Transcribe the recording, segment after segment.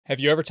Have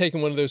you ever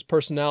taken one of those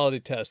personality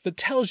tests that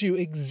tells you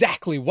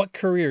exactly what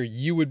career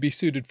you would be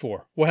suited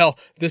for? Well,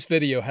 this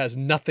video has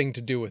nothing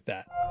to do with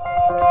that.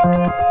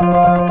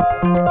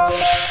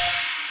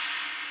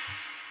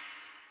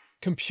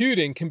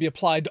 Computing can be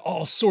applied to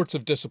all sorts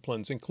of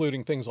disciplines,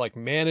 including things like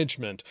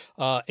management,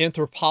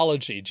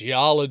 anthropology,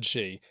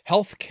 geology,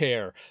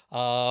 healthcare,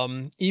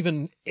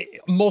 even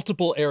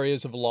multiple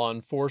areas of law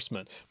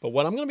enforcement. But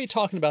what I'm going to be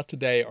talking about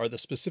today are the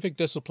specific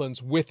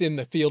disciplines within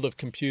the field of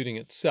computing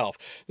itself.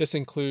 This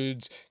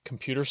includes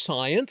computer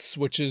science,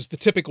 which is the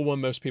typical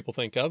one most people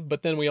think of,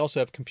 but then we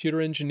also have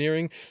computer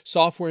engineering,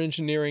 software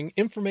engineering,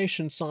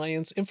 information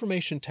science,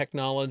 information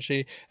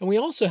technology, and we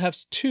also have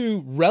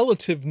two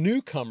relative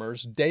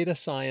newcomers, data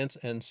science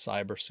and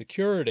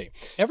cybersecurity.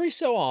 Every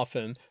so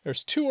often,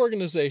 there's two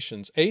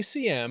organizations,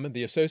 ACM,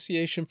 the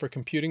Association for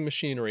Computing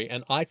Machinery,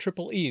 and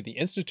IEEE, the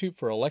Institute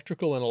for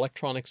Electrical and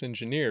Electronics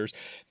Engineers.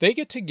 They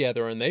get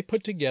together and they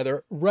put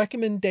together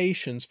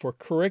recommendations for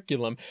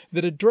curriculum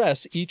that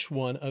address each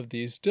one of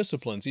these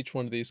disciplines, each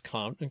one of these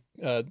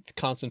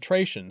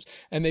concentrations.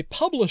 And they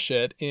publish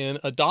it in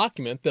a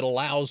document that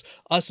allows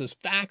us as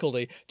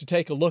faculty to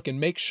take a look and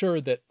make sure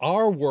that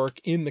our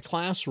work in the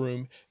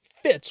classroom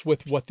fits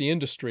with what the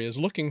industry is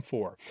looking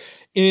for.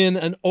 In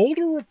an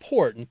older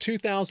report in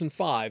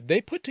 2005,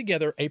 they put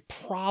together a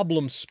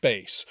problem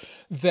space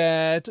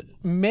that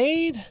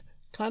made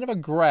kind of a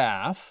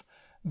graph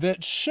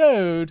that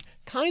showed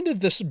kind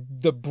of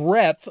the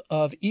breadth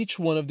of each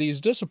one of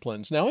these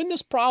disciplines. Now, in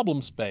this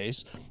problem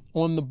space,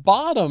 on the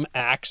bottom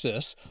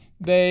axis,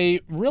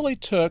 they really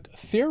took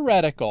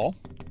theoretical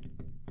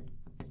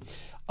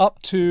up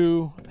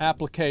to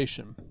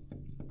application.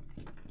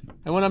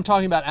 And when I'm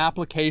talking about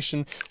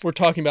application, we're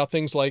talking about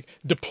things like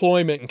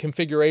deployment and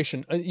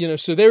configuration.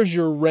 So there's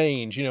your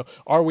range.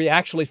 Are we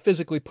actually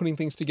physically putting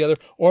things together,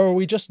 or are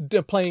we just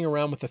playing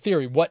around with the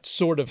theory? What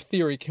sort of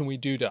theory can we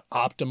do to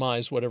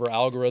optimize whatever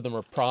algorithm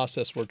or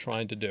process we're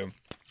trying to do?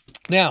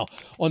 Now,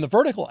 on the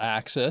vertical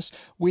axis,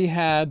 we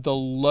had the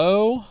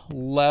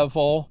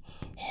low-level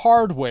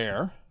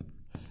hardware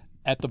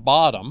at the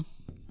bottom.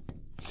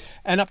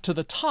 And up to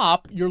the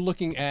top, you're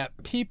looking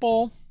at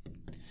people,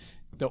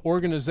 the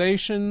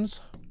organizations,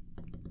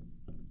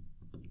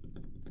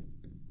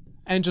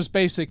 and just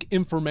basic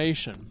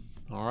information,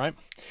 all right?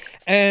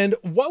 And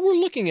what we're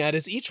looking at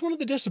is each one of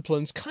the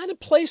disciplines kind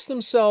of place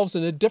themselves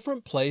in a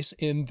different place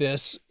in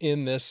this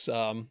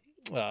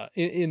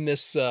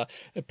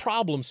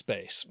problem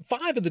space.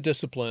 5 of the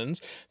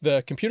disciplines,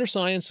 the computer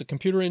science, the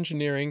computer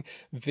engineering,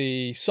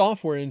 the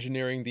software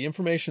engineering, the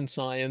information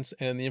science,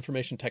 and the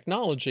information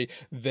technology,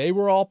 they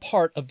were all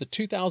part of the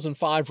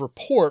 2005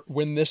 report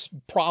when this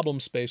problem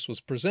space was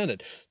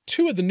presented.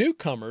 2 of the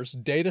newcomers,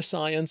 data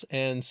science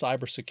and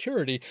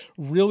cybersecurity,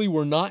 really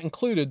were not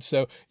included,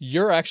 so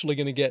you're actually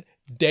going to get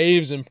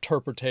Dave's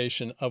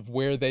interpretation of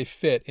where they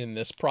fit in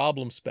this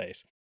problem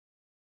space.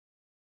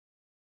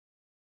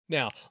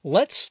 Now,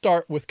 let's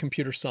start with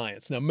computer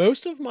science. Now,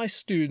 most of my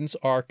students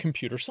are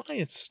computer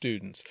science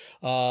students,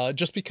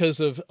 just because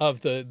of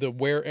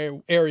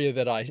the area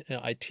that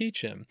I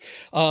teach in.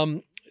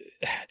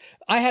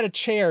 I had a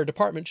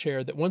department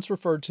chair, that once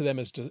referred to them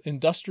as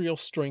industrial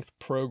strength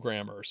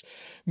programmers,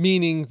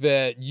 meaning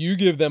that you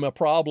give them a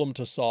problem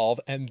to solve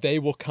and they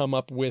will come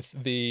up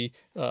with the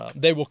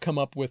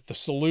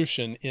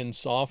solution in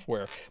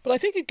software. But I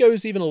think it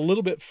goes even a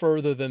little bit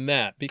further than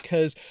that,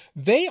 because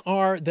they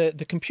are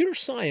the computer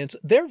science.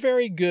 They're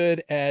very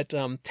good at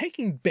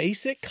taking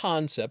basic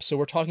concepts. So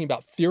we're talking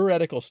about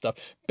theoretical stuff,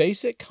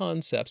 basic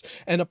concepts,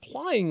 and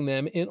applying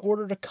them in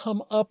order to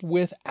come up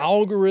with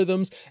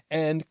algorithms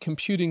and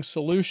computing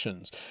solutions.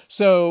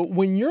 So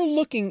when you're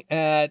looking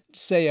at,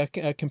 say,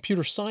 a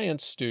computer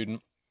science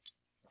student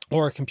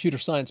or a computer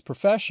science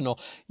professional,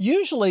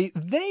 usually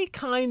they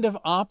kind of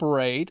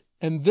operate,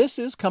 and this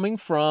is coming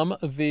from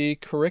the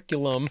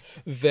curriculum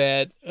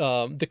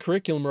the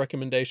curriculum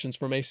recommendations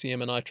from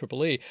ACM and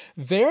IEEE.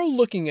 They're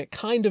looking at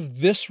kind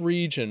of this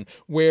region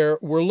where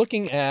we're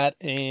looking at,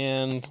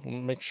 and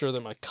make sure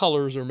that my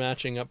colors are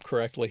matching up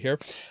correctly here.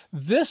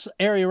 This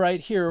area right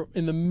here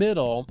in the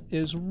middle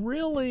is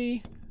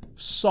really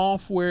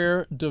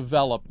software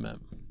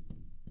development.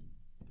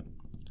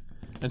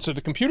 And so the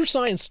computer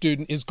science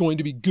student is going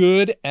to be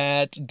good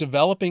at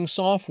developing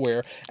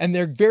software, and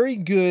they're very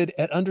good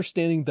at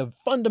understanding the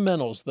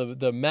fundamentals,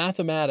 the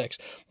mathematics,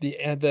 the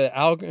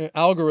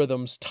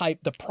algorithms type,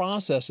 the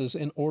processes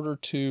in order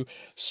to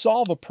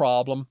solve a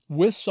problem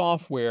with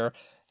software,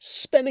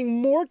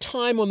 spending more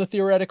time on the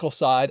theoretical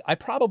side. I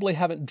probably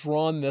haven't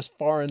drawn this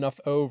far enough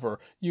over.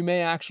 You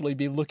may actually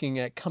be looking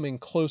at coming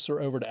closer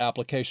over to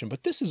application,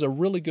 but this is a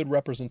really good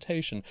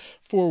representation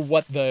for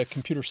what the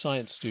computer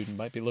science student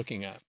might be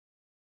looking at.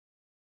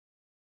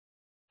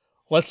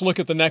 Let's look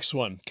at the next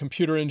one,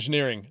 computer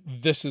engineering.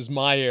 This is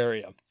my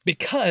area.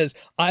 because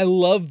I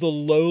love the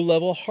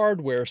low-level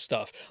hardware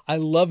stuff. I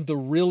love the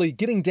really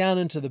getting down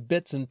into the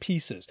bits and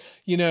pieces.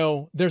 You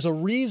know, there's a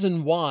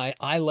reason why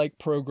I like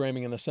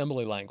programming in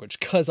assembly language,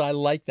 because I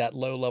like that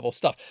low-level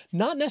stuff.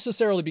 Not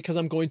necessarily because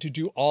I'm going to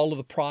do all of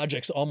the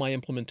projects, all my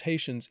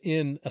implementations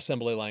in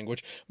assembly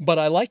language, but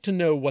I like to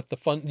know what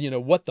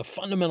the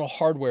fundamental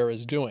hardware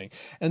is doing.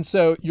 And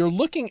so you're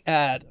looking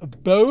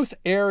at both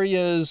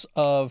areas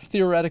of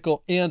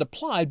theoretical and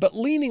applied, but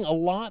leaning a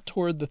lot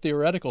toward the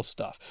theoretical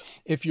stuff.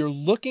 If you're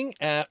looking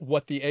at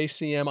what the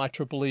ACM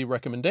IEEE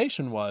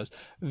recommendation was,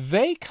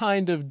 they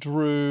kind of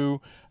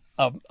drew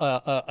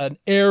an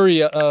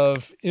area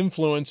of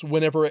influence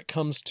whenever it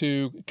comes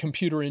to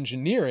computer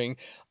engineering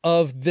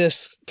of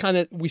this kind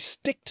of, we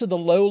stick to the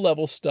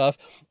low-level stuff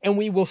and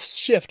we will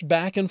shift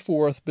back and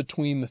forth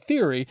between the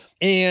theory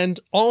and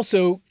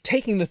also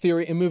taking the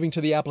theory and moving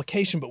to the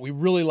application, but we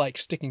really like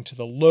sticking to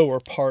the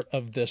lower part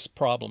of this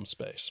problem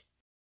space.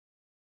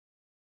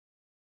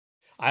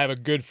 I have a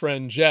good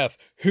friend, Jeff,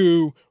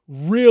 who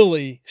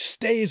really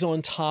stays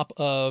on top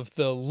of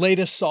the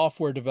latest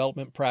software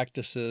development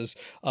practices,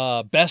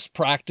 best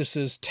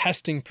practices,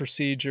 testing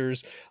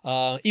procedures.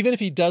 Even if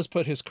he does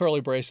put his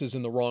curly braces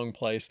in the wrong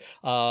place,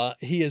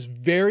 he is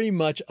very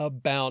much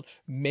about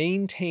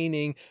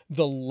maintaining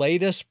the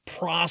latest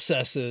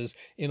processes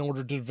in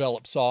order to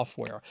develop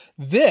software.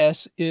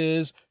 This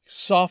is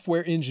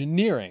software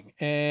engineering.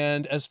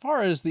 And as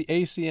far as the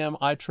ACM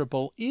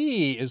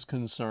IEEE is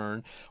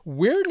concerned,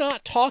 we're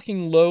not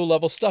talking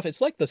low-level stuff. It's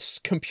like the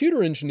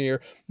computer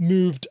engineer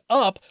moved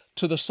up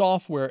to the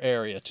software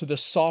area, to the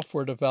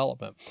software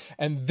development.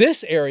 And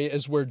this area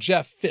is where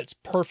Jeff fits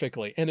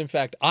perfectly. And in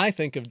fact, I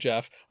think of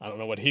Jeff, I don't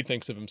know what he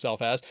thinks of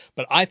himself as,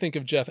 but I think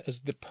of Jeff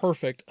as the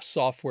perfect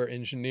software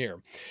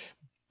engineer.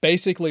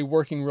 Basically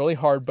working really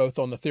hard both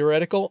on the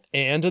theoretical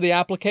and to the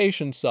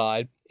application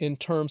side in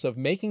terms of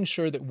making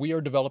sure that we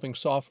are developing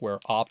software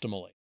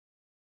optimally.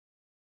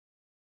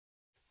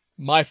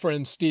 My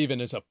friend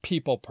Steven is a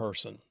people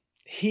person.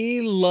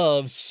 He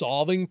loves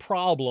solving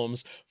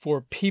problems for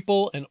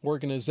people and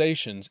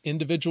organizations,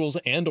 individuals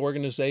and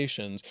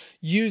organizations,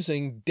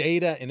 using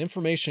data and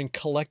information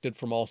collected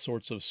from all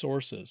sorts of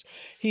sources.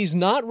 He's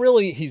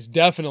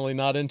definitely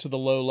not into the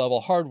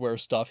low-level hardware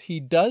stuff. He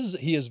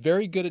is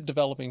very good at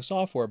developing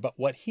software, but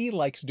what he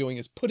likes doing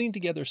is putting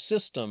together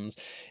systems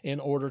in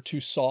order to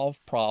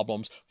solve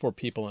problems for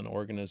people and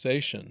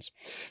organizations.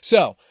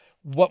 So,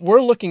 what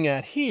we're looking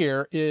at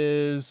here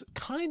is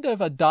kind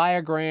of a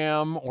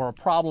diagram or a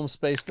problem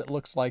space that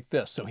looks like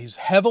this. So he's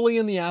heavily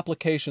in the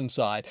application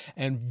side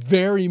and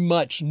very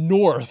much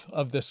north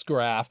of this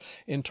graph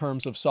in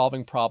terms of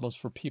solving problems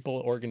for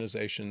people,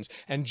 organizations,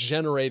 and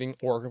generating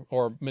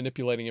or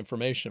manipulating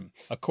information.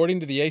 According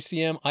to the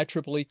ACM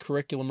IEEE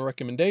curriculum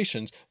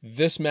recommendations,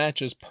 this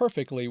matches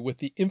perfectly with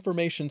the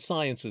information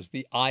sciences,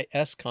 the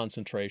IS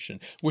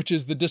concentration, which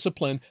is the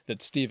discipline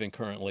that Stephen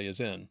currently is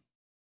in.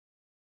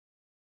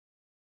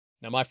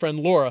 Now, my friend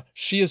Laura,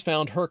 she has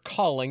found her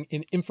calling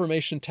in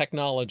information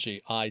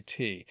technology,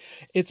 IT.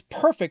 It's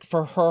perfect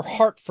for her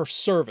heart for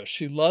service.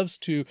 She loves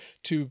to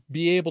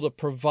be able to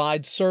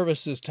provide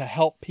services to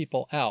help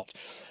people out.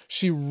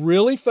 She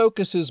really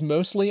focuses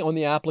mostly on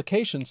the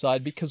application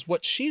side because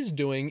what she's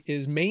doing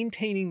is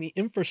maintaining the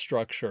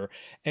infrastructure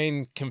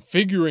and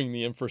configuring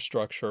the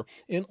infrastructure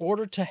in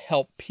order to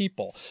help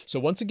people. So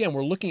once again,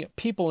 we're looking at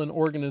people and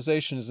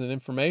organizations and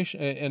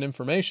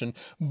information,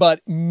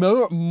 but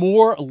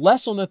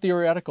less on the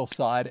theoretical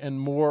side and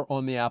more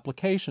on the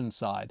application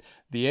side.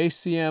 The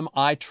ACM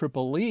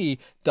IEEE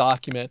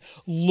document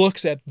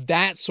looks at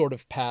that sort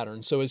of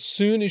pattern. So as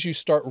soon as you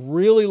start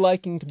really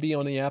liking to be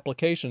on the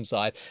application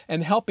side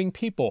and helping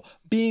people,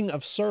 being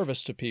of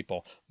service to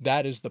people,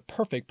 that is the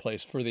perfect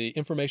place for the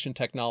information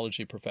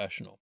technology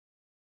professional.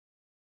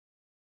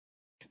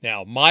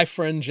 Now, my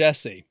friend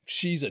Jessie,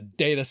 she's a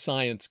data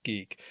science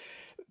geek.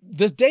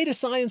 The data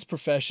science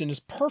profession is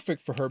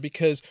perfect for her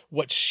because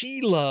what she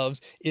loves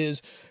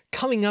is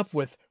coming up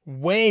with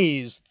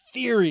ways,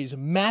 theories,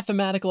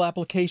 mathematical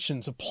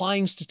applications,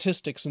 applying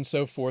statistics and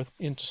so forth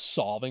into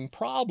solving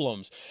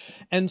problems.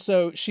 And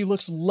so she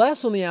looks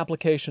less on the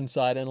application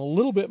side and a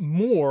little bit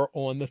more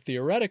on the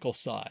theoretical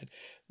side.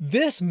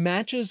 This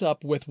matches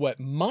up with what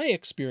my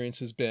experience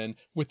has been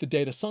with the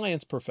data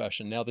science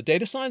profession. Now, the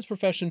data science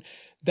profession,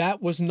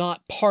 that was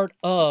not part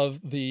of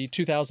the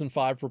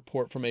 2005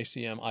 report from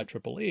ACM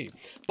IEEE.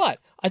 But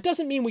it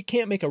doesn't mean we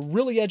can't make a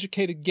really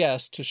educated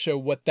guess to show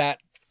what their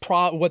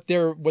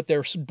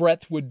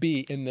breadth would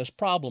be in this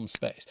problem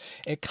space.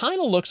 It kind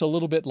of looks a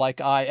little bit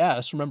like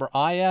IS. Remember,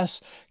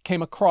 IS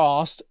came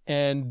across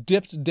and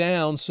dipped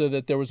down so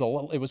that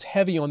it was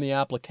heavy on the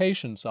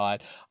application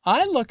side.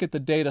 I look at the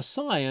data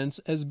science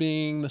as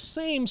being the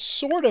same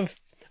sort of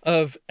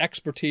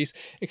expertise,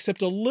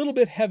 except a little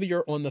bit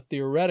heavier on the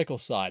theoretical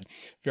side.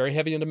 Very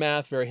heavy into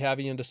math, very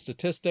heavy into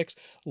statistics,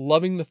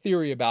 loving the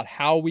theory about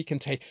how we can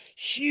take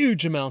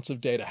huge amounts of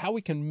data, how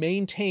we can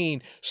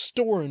maintain,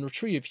 store, and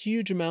retrieve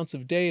huge amounts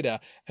of data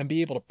and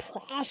be able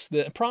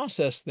to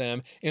process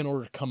them in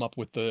order to come up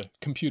with the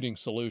computing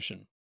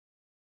solution.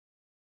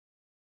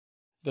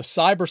 The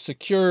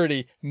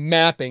cybersecurity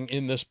mapping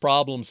in this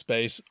problem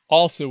space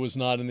also was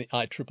not in the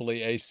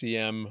IEEE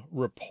ACM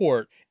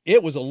report.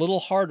 It was a little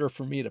harder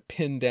for me to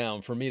pin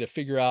down, for me to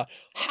figure out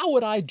how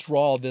would I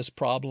draw this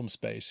problem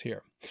space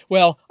here.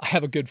 Well, I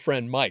have a good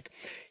friend, Mike.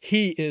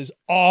 He is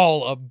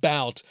all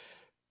about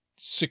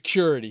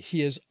security.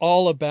 He is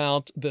all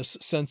about this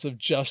sense of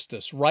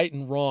justice, right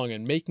and wrong,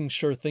 and making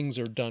sure things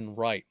are done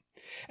right.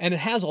 And it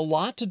has a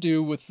lot to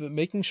do with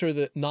making sure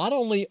that not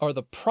only are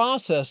the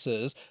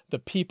processes, the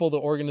people, the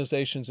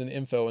organizations, and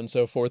info and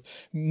so forth,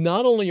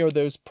 not only are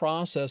those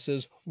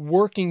processes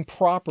working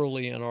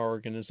properly in our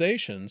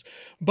organizations,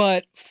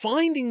 but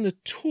finding the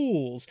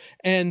tools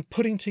and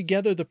putting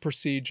together the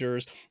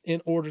procedures in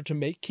order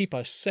to keep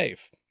us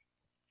safe.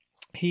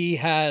 He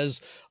has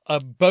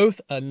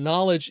both a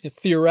knowledge,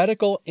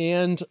 theoretical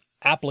and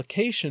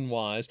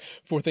application-wise,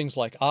 for things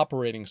like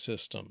operating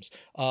systems,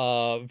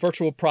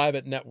 virtual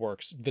private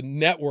networks, the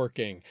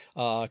networking,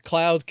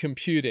 cloud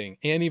computing,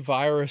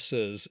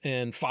 antiviruses,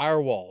 and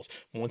firewalls.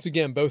 Once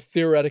again, both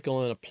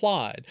theoretical and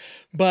applied.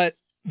 But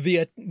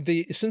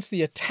since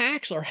the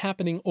attacks are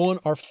happening on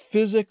our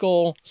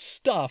physical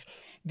stuff,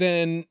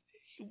 then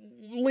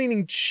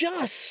leaning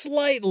just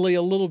slightly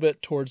a little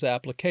bit towards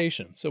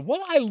application. So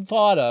what I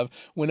thought of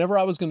whenever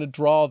I was going to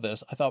draw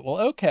this, I thought, well,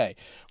 okay,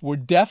 we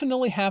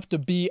definitely have to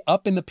be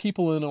up in the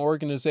people in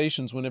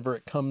organizations whenever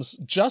it comes,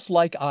 just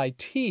like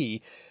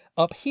IT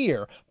up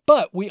here,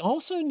 but we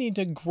also need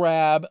to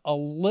grab a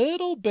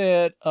little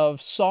bit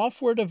of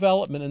software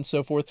development and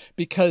so forth,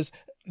 because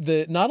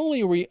not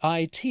only are we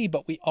IT,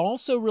 but we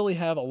also really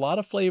have a lot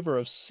of flavor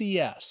of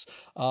CS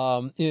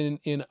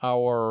in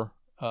our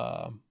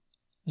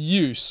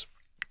use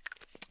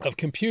of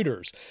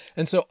computers.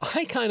 And so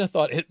I kind of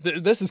thought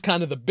this is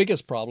kind of the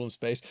biggest problem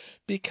space,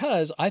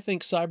 because I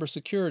think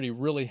cybersecurity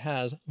really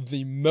has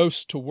the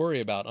most to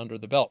worry about under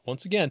the belt.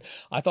 Once again,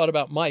 I thought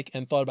about Mike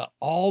and thought about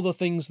all the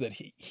things that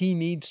he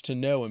needs to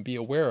know and be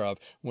aware of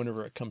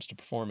whenever it comes to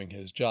performing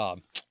his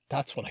job.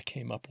 That's what I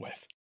came up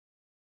with.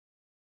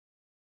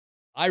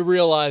 I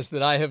realize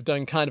that I have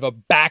done kind of a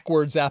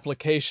backwards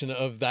application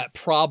of that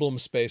problem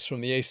space from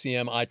the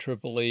ACM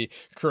IEEE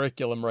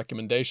curriculum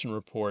recommendation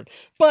report,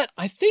 but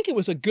I think it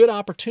was a good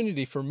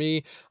opportunity for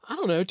me, I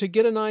don't know, to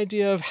get an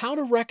idea of how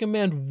to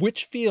recommend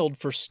which field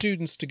for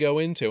students to go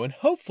into, and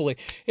hopefully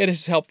it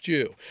has helped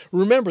you.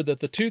 Remember that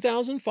the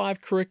 2005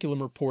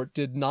 curriculum report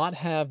did not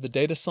have the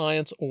data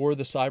science or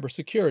the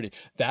cybersecurity.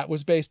 That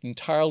was based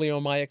entirely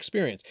on my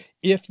experience.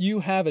 If you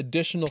have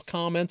additional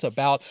comments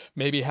about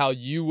maybe how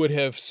you would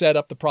have set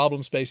up the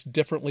problem space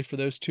differently for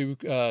those two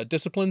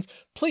disciplines,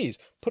 please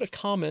put a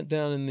comment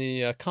down in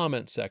the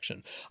comment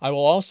section. I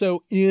will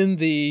also, in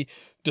the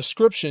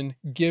description,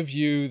 give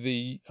you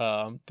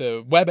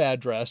the web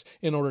address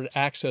in order to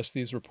access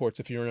these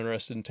reports if you're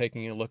interested in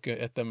taking a look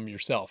at them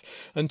yourself.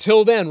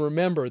 Until then,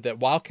 remember that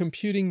while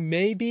computing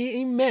may be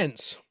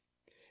immense,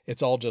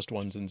 it's all just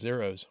ones and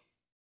zeros.